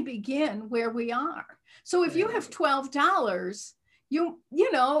only begin where we are. So if you have $12, you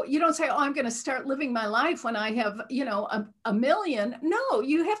don't say, oh, I'm going to start living my life when I have, a million. No,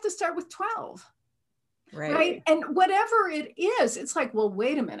 you have to start with 12. Right. And whatever it is, it's like, well,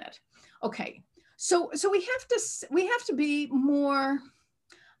 wait a minute. Okay. So we have to be more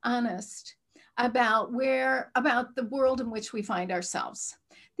honest about the world in which we find ourselves.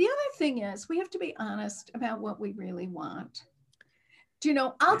 The other thing is we have to be honest about what we really want. Do you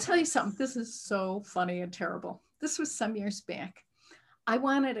know, I'll tell you something. This is so funny and terrible. This was some years back. I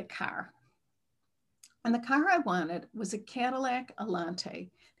wanted a car. And the car I wanted was a Cadillac Alante. It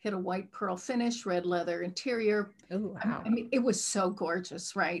had a white pearl finish, red leather interior. Oh, wow. I mean, it was so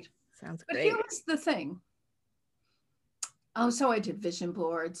gorgeous, right? Sounds great. But here was the thing. Oh, so I did vision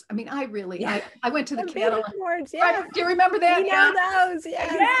boards. I mean, I went to the Cadillac. Boards, yeah. Right. Do you remember that? We know those,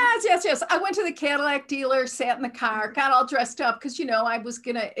 yes. I went to the Cadillac dealer, sat in the car, got all dressed up because, I was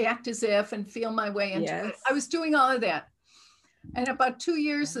going to act as if and feel my way into it. I was doing all of that. And about 2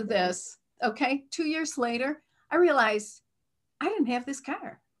 years of this, 2 years later, I realized I didn't have this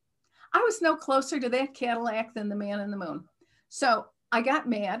car. I was no closer to that Cadillac than the man in the moon. So I got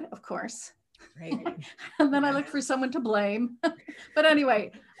mad, of course. Right. And then I looked for someone to blame. But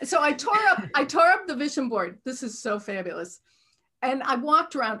anyway, so I tore up the vision board. This is so fabulous. And I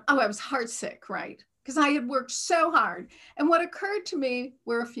walked around. Oh, I was heartsick, right? Because I had worked so hard. And what occurred to me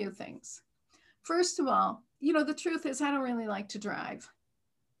were a few things. First of all, the truth is I don't really like to drive.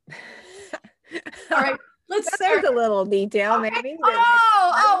 All right, there's a little detail, maybe.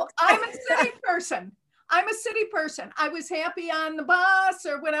 I'm a city person. I was happy on the bus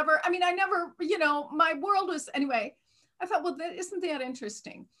or whatever. I mean, I never, my world was, anyway, I thought, well, isn't that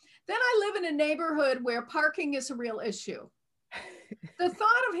interesting? Then I live in a neighborhood where parking is a real issue. The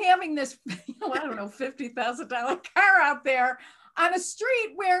thought of having this, I don't know, $50,000 car out there on a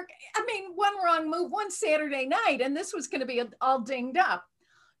street where, I mean, one wrong move, one Saturday night, and this was going to be all dinged up.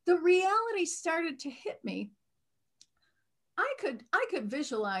 The reality started to hit me. I could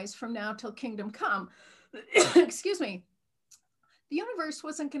visualize from now till kingdom come. Excuse me. The universe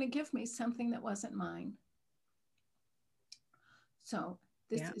wasn't going to give me something that wasn't mine. So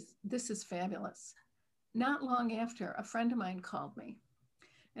this is fabulous. Not long after, a friend of mine called me,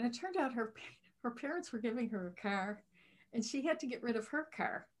 and it turned out her parents were giving her a car, and she had to get rid of her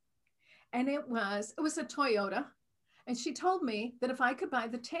car. And it was a Toyota. And she told me that if I could buy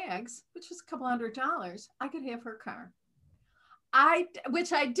the tags, which was a couple $100, I could have her car.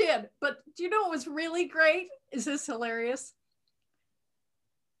 Which I did. But do you know what was really great? Is this hilarious?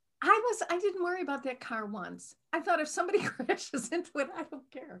 I didn't worry about that car once. I thought if somebody crashes into it, I don't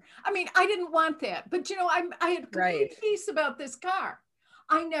care. I mean, I didn't want that. But I had complete peace about this car.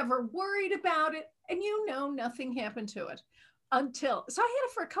 I never worried about it. And nothing happened to it so I had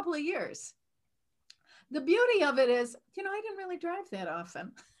it for a couple of years. The beauty of it is, I didn't really drive that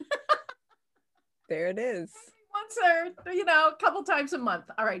often. There it is. Once or, a couple times a month.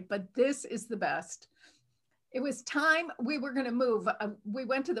 All right, but this is the best. It was time we were going to move. We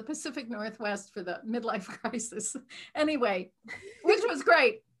went to the Pacific Northwest for the midlife crisis. Anyway, which was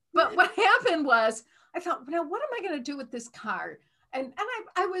great. But what happened was, I thought, now what am I going to do with this car? And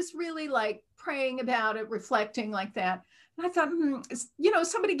I was really like praying about it, reflecting like that. And I thought, you know,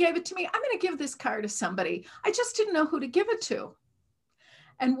 somebody gave it to me. I'm going to give this car to somebody. I just didn't know who to give it to.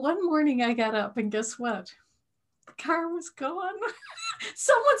 And one morning I got up and guess what? The car was gone.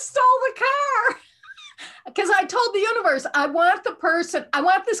 Someone stole the car. Because I told the universe, I want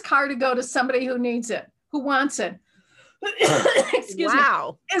this car to go to somebody who needs it, who wants it. Excuse me.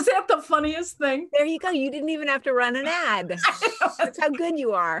 Wow. Is that the funniest thing? There you go. You didn't even have to run an ad. That's how good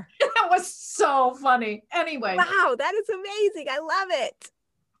you are. That was so funny. Anyway. Wow, that is amazing. I love it.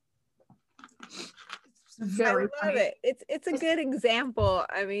 Very I love it. It's a good example.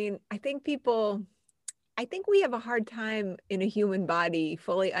 I mean, I think we have a hard time in a human body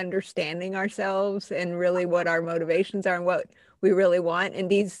fully understanding ourselves and really what our motivations are and what we really want. And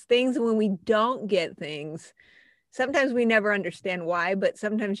these things, when we don't get things, sometimes we never understand why, but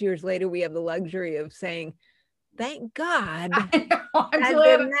sometimes years later, we have the luxury of saying, thank God that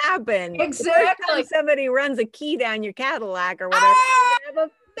didn't happen. Exactly. Somebody runs a key down your Cadillac or whatever, you have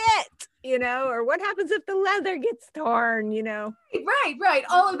a fit, you know, or what happens if the leather gets torn, you know? Right.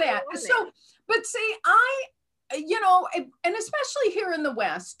 All of that. So, but see, you know, and especially here in the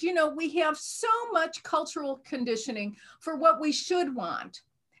West, you know, we have so much cultural conditioning for what we should want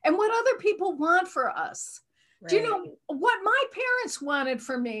and what other people want for us. Right. Do you know what my parents wanted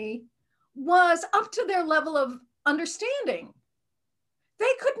for me was up to their level of understanding.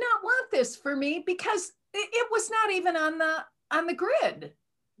 They could not want this for me because it was not even on the grid.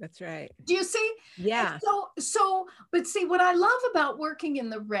 That's right. Do you see? Yeah. But see, what I love about working in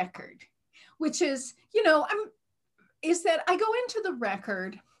the record, which is, you know, is that I go into the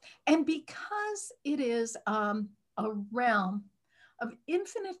record, and because it is a realm of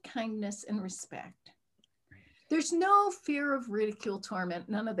infinite kindness and respect, there's no fear of ridicule, torment,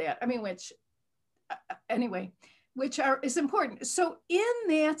 none of that. I mean, which is important. So in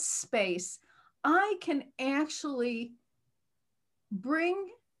that space, I can actually bring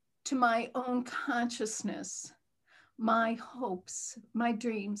to my own consciousness my hopes, my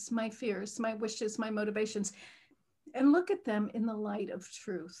dreams, my fears, my wishes, my motivations, and look at them in the light of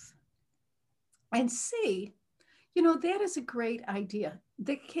truth and see, you know, that is a great idea.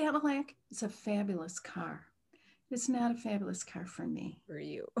 The Cadillac is a fabulous car. It's not a fabulous car for me. For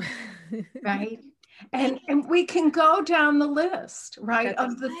you. Right? And we can go down the list, right?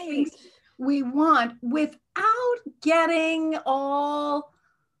 That's of the things we want without getting all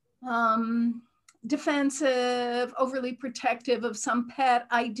defensive, overly protective of some pet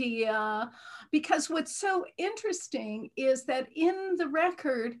idea. Because what's so interesting is that in the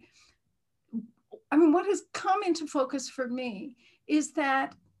record, I mean, what has come into focus for me is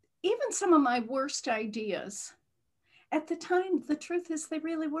that even some of my worst ideas, at the time, the truth is they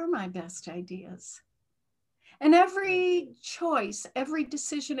really were my best ideas. And every choice, every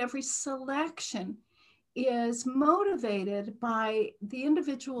decision, every selection is motivated by the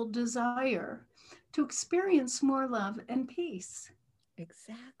individual desire to experience more love and peace.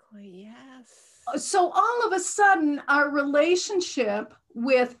 Exactly, yes. So all of a sudden, our relationship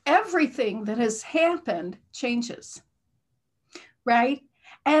with everything that has happened changes, right?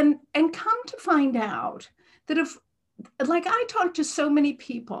 And come to find out that if, like, I talk to so many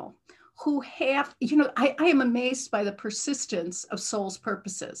people who have, you know, I am amazed by the persistence of soul's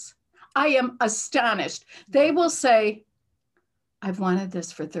purposes. I am astonished. They will say, I've wanted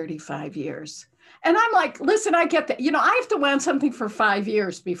this for 35 years. And I'm like, listen, I get that. You know, I have to want something for 5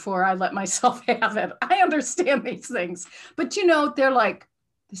 years before I let myself have it. I understand these things. But, you know, they're like,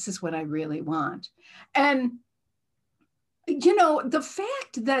 this is what I really want. And, you know, the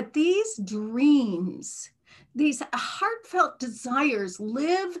fact that these dreams, these heartfelt desires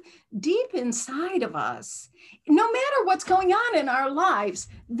live deep inside of us, no matter what's going on in our lives,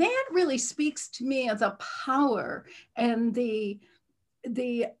 that really speaks to me of the power and the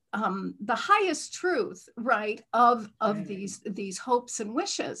highest truth, right, of these hopes and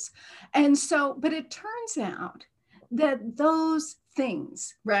wishes. And so, but it turns out that those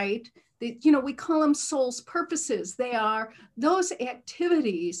things, right, that, you know, we call them soul's purposes. They are those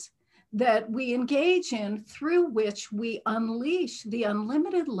activities that we engage in through which we unleash the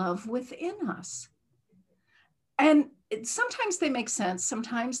unlimited love within us. And sometimes they make sense,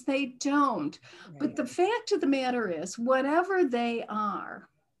 sometimes they don't. Right. But the fact of the matter is, whatever they are,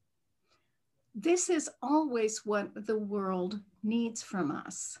 this is always what the world needs from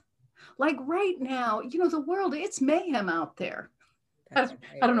us. Like right now, you know, the world, it's mayhem out there. I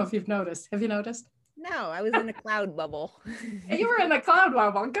don't know if you've noticed. Have you noticed? No, I was in a cloud bubble. You were in a cloud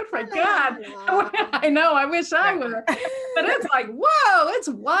bubble. Good for God. I know. I wish I were. But it's like, whoa, it's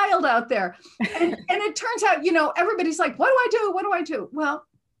wild out there. And it turns out, everybody's like, what do I do? What do I do? Well,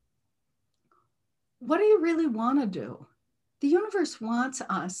 what do you really want to do? The universe wants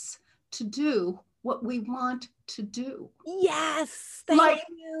us to do what we want to do. Yes. Thank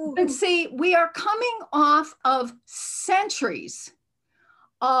you. And see, we are coming off of centuries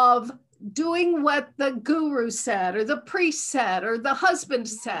of doing what the guru said, or the priest said, or the husband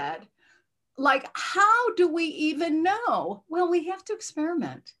said. Like, how do we even know? Well, we have to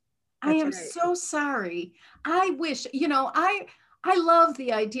experiment. That's I am right. So sorry. I wish, I love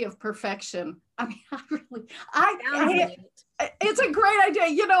the idea of perfection. I mean, it's a great idea.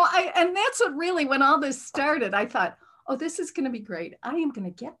 And that's what really, when all this started, I thought, oh, this is going to be great. I am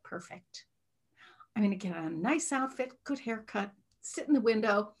going to get perfect. I'm going to get a nice outfit, good haircut, sit in the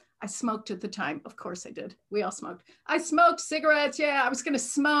window. I smoked at the time. Of course I did. We all smoked. I smoked cigarettes. Yeah, I was going to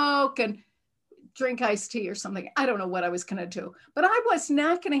smoke and drink iced tea or something. I don't know what I was going to do, but I was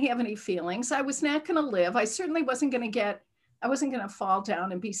not going to have any feelings. I was not going to live. I certainly wasn't going to fall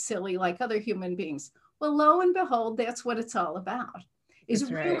down and be silly like other human beings. Well, lo and behold, that's what it's all about. Is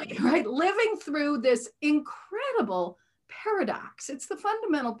that's really right. Living through this incredible paradox. It's the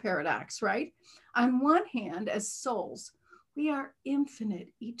fundamental paradox, right? On one hand, as souls, we are infinite,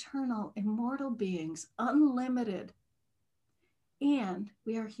 eternal, immortal beings, unlimited. And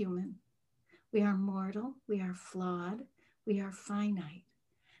we are human. We are mortal. We are flawed. We are finite.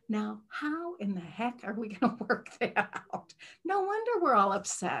 Now, how in the heck are we going to work that out? No wonder we're all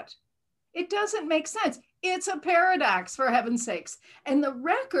upset. It doesn't make sense. It's a paradox, for heaven's sakes. And the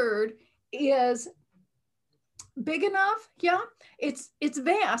record is big enough. Yeah, it's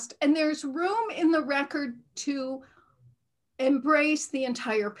vast. And there's room in the record to embrace the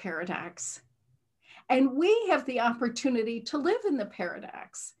entire paradox. And we have the opportunity to live in the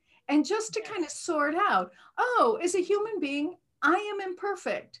paradox and just to kind of sort out, oh, as a human being, I am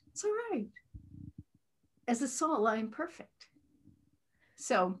imperfect. It's all right. As a soul, I'm perfect.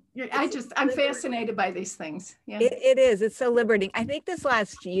 So I'm fascinated by these things. Yeah, it is. It's so liberating. I think this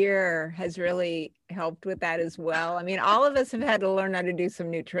last year has really helped with that as well. I mean, all of us have had to learn how to do some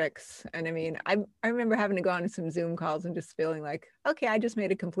new tricks. And I mean, I remember having to go on some Zoom calls and just feeling like, okay, I just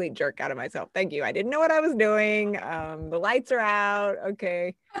made a complete jerk out of myself. Thank you. I didn't know what I was doing. The lights are out.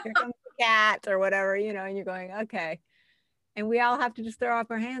 Okay, here comes the cat or whatever, and you're going, okay. And we all have to just throw up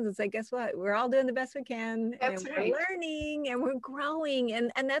our hands and say, guess what? We're all doing the best we can. That's and right. We're learning and we're growing. And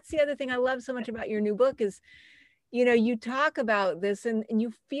that's the other thing I love so much about your new book is, you talk about this and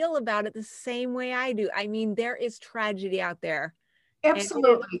you feel about it the same way I do. I mean, there is tragedy out there.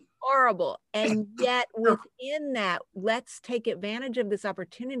 Absolutely. Horrible. And yet within that, let's take advantage of this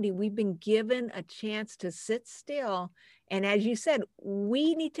opportunity. We've been given a chance to sit still. And as you said,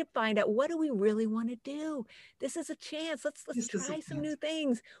 we need to find out, what do we really want to do? This is a chance. Let's try some new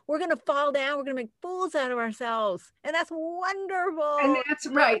things. We're going to fall down. We're going to make fools out of ourselves. And that's wonderful. And that's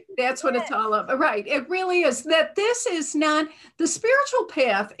right. That's what it's all about. Right. It really is. That this is not, the spiritual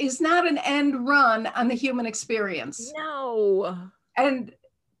path is not an end run on the human experience. No. And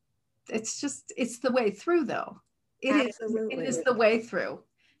it's the way through, though. It is the way through.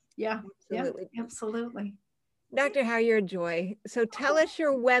 Yeah. Absolutely. Yeah, absolutely. Dr. Howe, you're a joy. So tell us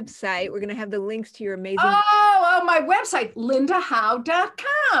your website. We're going to have the links to your amazing. Oh, my website,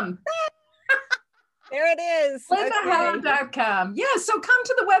 lindahowe.com. There it is. lindahowe.com. Yeah, so come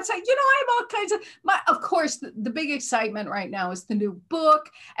to the website. I have all kinds of course, the big excitement right now is the new book.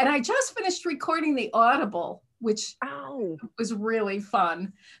 And I just finished recording the Audible, which was really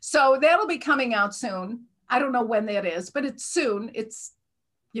fun. So that'll be coming out soon. I don't know when that is, but it's soon. It's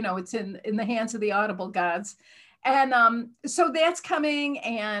in the hands of the Audible gods. And so that's coming.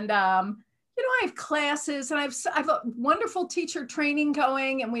 And, I have classes and I've a wonderful teacher training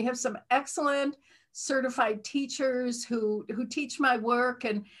going, and we have some excellent certified teachers who teach my work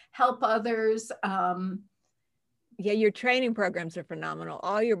and help others. Yeah, your training programs are phenomenal.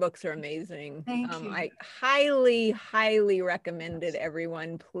 All your books are amazing. Thank you. I highly, highly recommend it,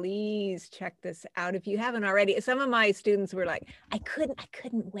 everyone. Please check this out if you haven't already. Some of my students were like, I couldn't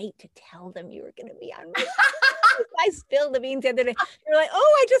wait to tell them you were going to be on my I spilled the beans the other day. They're like,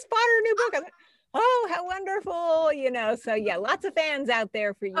 oh, I just bought her new book. I'm like, oh, how wonderful, So yeah, lots of fans out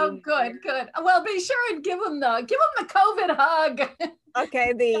there for you. Oh, good. Well, be sure and give them the COVID hug.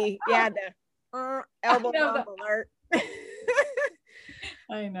 Okay, the elbow bump alert.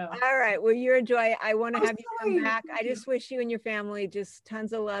 I know. All right. Well, you're a joy. I want to have you come back. I just wish you and your family just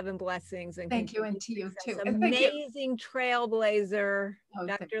tons of love and blessings. And thank you, and to you too. Amazing trailblazer,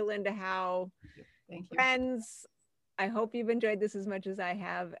 Dr. Linda Howe. Thank you. Friends, I hope you've enjoyed this as much as I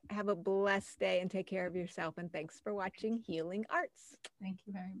have. Have a blessed day and take care of yourself. And thanks for watching Healing Arts. Thank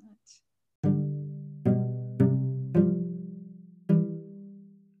you very much.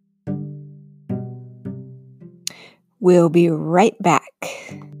 We'll be right back.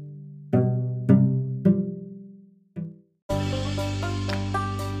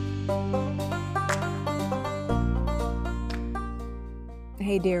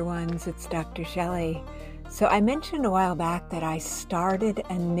 Hey, dear ones, it's Dr. Shelley. So I mentioned a while back that I started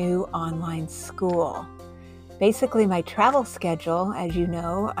a new online school. Basically, my travel schedule, as you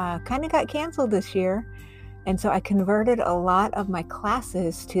know, kind of got canceled this year. And so I converted a lot of my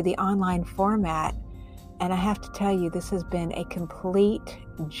classes to the online format. And I have to tell you, this has been a complete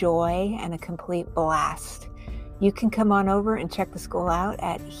joy and a complete blast. You can come on over and check the school out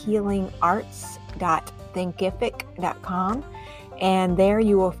at healingarts.thinkific.com. And there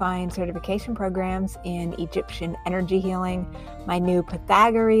you will find certification programs in Egyptian energy healing, my new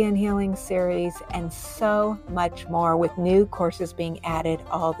Pythagorean healing series, and so much more, with new courses being added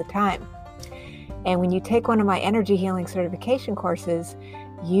all the time. And when you take one of my energy healing certification courses,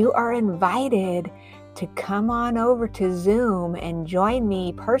 you are invited to come on over to Zoom and join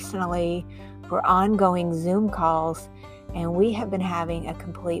me personally for ongoing Zoom calls. And we have been having a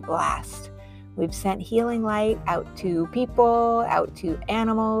complete blast. We've sent healing light out to people, out to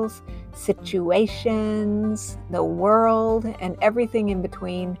animals, situations, the world, and everything in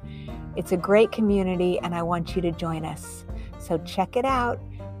between. It's a great community, and I want you to join us. So check it out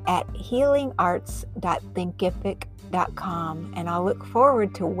at healingarts.thinkific.com, and I'll look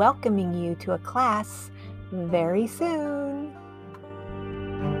forward to welcoming you to a class very soon.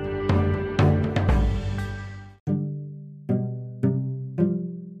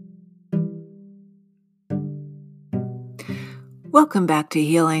 Welcome back to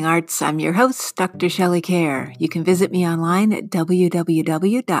Healing Arts. I'm your host, Dr. Shelley Kerr. You can visit me online at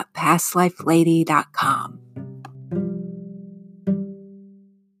www.pastlifelady.com.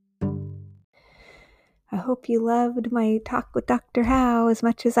 I hope you loved my talk with Dr. Howe as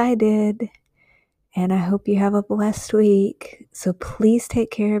much as I did. And I hope you have a blessed week. So please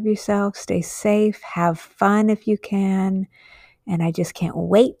take care of yourself, stay safe, have fun if you can. And I just can't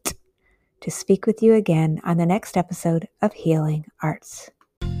wait to speak with you again on the next episode of Healing Arts.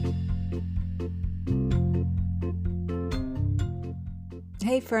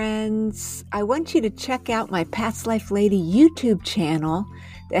 Hey friends, I want you to check out my Past Life Lady YouTube channel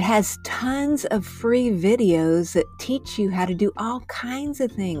that has tons of free videos that teach you how to do all kinds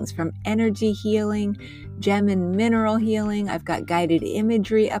of things, from energy healing, gem and mineral healing. I've got guided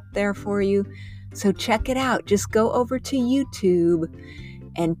imagery up there for you. So check it out. Just go over to YouTube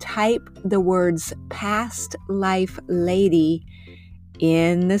and type the words Past Life Lady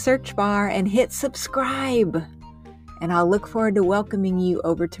in the search bar and hit subscribe. And I'll look forward to welcoming you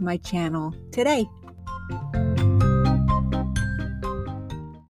over to my channel today.